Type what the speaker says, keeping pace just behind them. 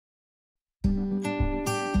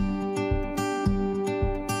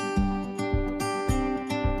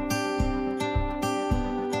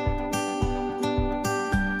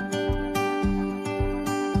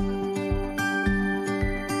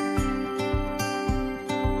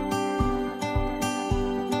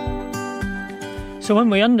So when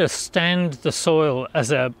we understand the soil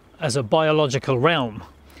as a biological realm,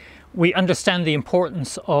 we understand the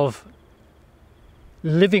importance of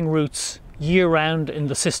living roots year-round in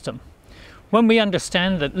the system. When we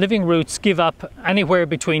understand that living roots give up anywhere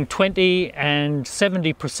between 20 and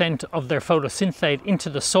 70% of their photosynthate into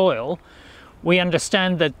the soil, we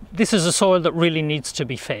understand that this is a soil that really needs to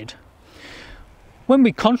be fed. When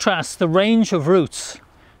we contrast the range of roots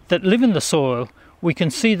that live in the soil, we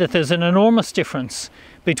can see that there's an enormous difference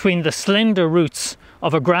between the slender roots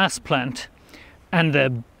of a grass plant and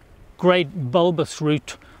the great bulbous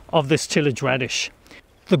root of this tillage radish.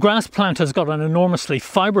 The grass plant has got an enormously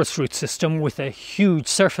fibrous root system with a huge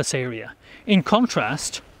surface area. In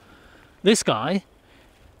contrast, this guy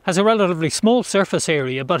has a relatively small surface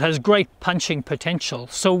area but has great punching potential.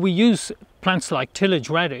 So we use plants like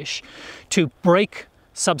tillage radish to break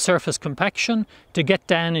subsurface compaction, to get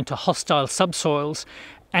down into hostile subsoils,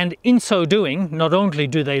 and in so doing, not only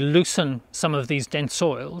do they loosen some of these dense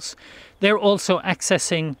soils, they're also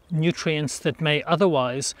accessing nutrients that may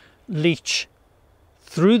otherwise leach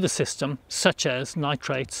through the system, such as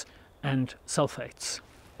nitrates and sulfates.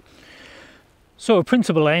 So a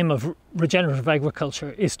principal aim of regenerative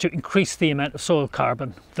agriculture is to increase the amount of soil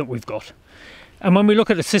carbon that we've got. And when we look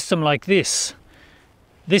at a system like this,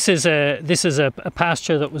 this is a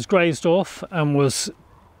pasture that was grazed off and was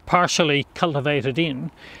partially cultivated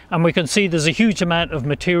in, and we can see there's a huge amount of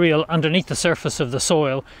material underneath the surface of the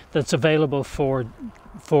soil that's available for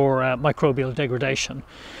microbial degradation.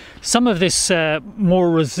 Some of this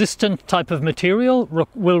more resistant type of material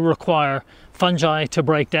will require fungi to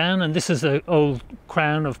break down, and this is the old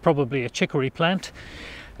crown of probably a chicory plant.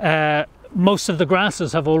 Most of the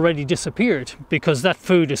grasses have already disappeared because that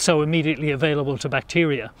food is so immediately available to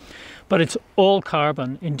bacteria. But it's all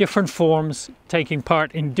carbon in different forms, taking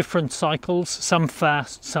part in different cycles, some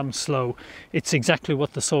fast, some slow. It's exactly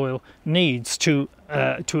what the soil needs to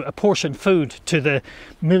apportion food to the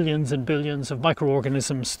millions and billions of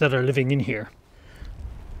microorganisms that are living in here.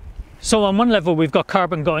 So on one level, we've got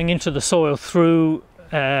carbon going into the soil through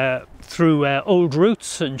old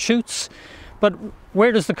roots and shoots. But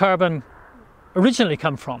where does the carbon originally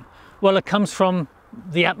come from? Well, it comes from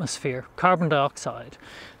the atmosphere, carbon dioxide.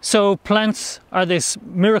 So plants are this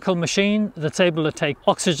miracle machine that's able to take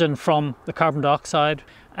oxygen from the carbon dioxide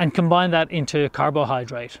and combine that into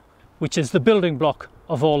carbohydrate, which is the building block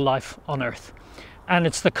of all life on Earth. And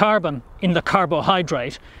it's the carbon in the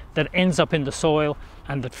carbohydrate that ends up in the soil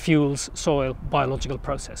and that fuels soil biological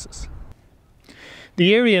processes.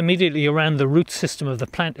 The area immediately around the root system of the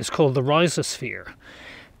plant is called the rhizosphere.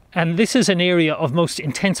 And this is an area of most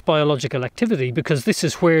intense biological activity because this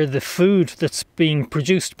is where the food that's being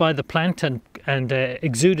produced by the plant and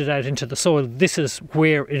exuded out into the soil, this is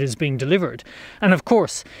where it is being delivered. And of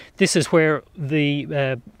course, this is where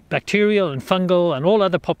the bacterial and fungal and all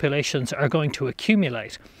other populations are going to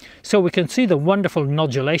accumulate. So we can see the wonderful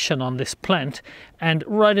nodulation on this plant, and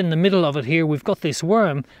right in the middle of it here we've got this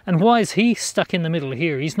worm. And why is he stuck in the middle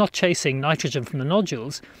here? He's not chasing nitrogen from the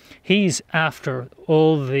nodules, he's after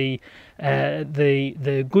all the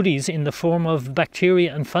goodies in the form of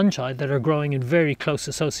bacteria and fungi that are growing in very close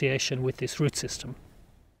association with this root system.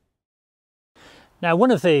 Now,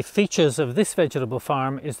 one of the features of this vegetable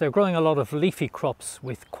farm is they're growing a lot of leafy crops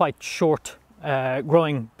with quite short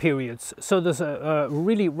growing periods. So there's a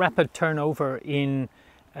really rapid turnover in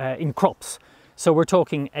crops. So we're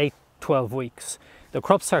talking 8-12 weeks. The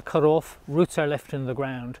crops are cut off, roots are left in the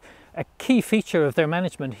ground. A key feature of their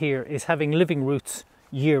management here is having living roots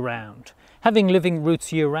year-round. Having living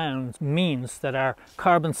roots year-round means that our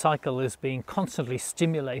carbon cycle is being constantly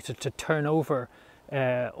stimulated to turn over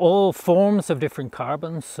all forms of different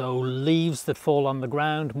carbons, so leaves that fall on the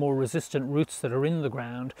ground, more resistant roots that are in the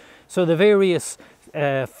ground. So the various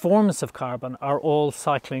forms of carbon are all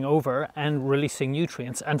cycling over and releasing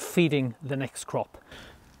nutrients and feeding the next crop.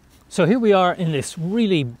 So here we are in this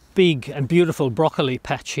really big and beautiful broccoli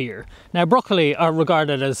patch here. Now, broccoli are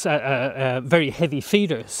regarded as very heavy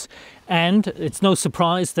feeders, and it's no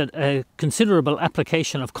surprise that a considerable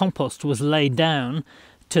application of compost was laid down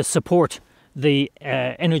to support the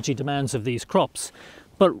energy demands of these crops.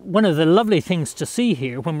 But one of the lovely things to see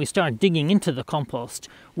here, when we start digging into the compost,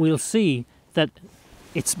 we'll see that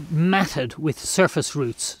it's matted with surface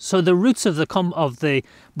roots. So the roots of the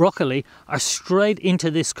broccoli are straight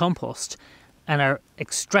into this compost and are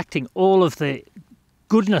extracting all of the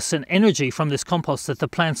goodness and energy from this compost that the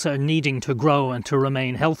plants are needing to grow and to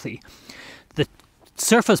remain healthy. The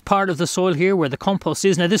surface part of the soil here where the compost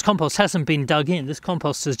is, now this compost hasn't been dug in, this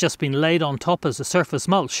compost has just been laid on top as a surface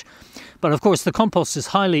mulch. But of course the compost is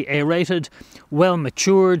highly aerated, well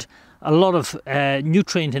matured, a lot of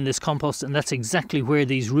nutrient in this compost, and that's exactly where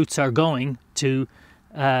these roots are going to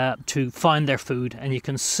find their food. And you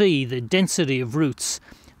can see the density of roots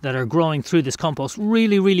that are growing through this compost,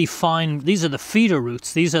 really fine. These are the feeder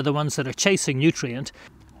roots. These are the ones that are chasing nutrient,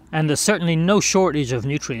 and there's certainly no shortage of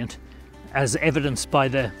nutrient, as evidenced by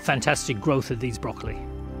the fantastic growth of these broccoli.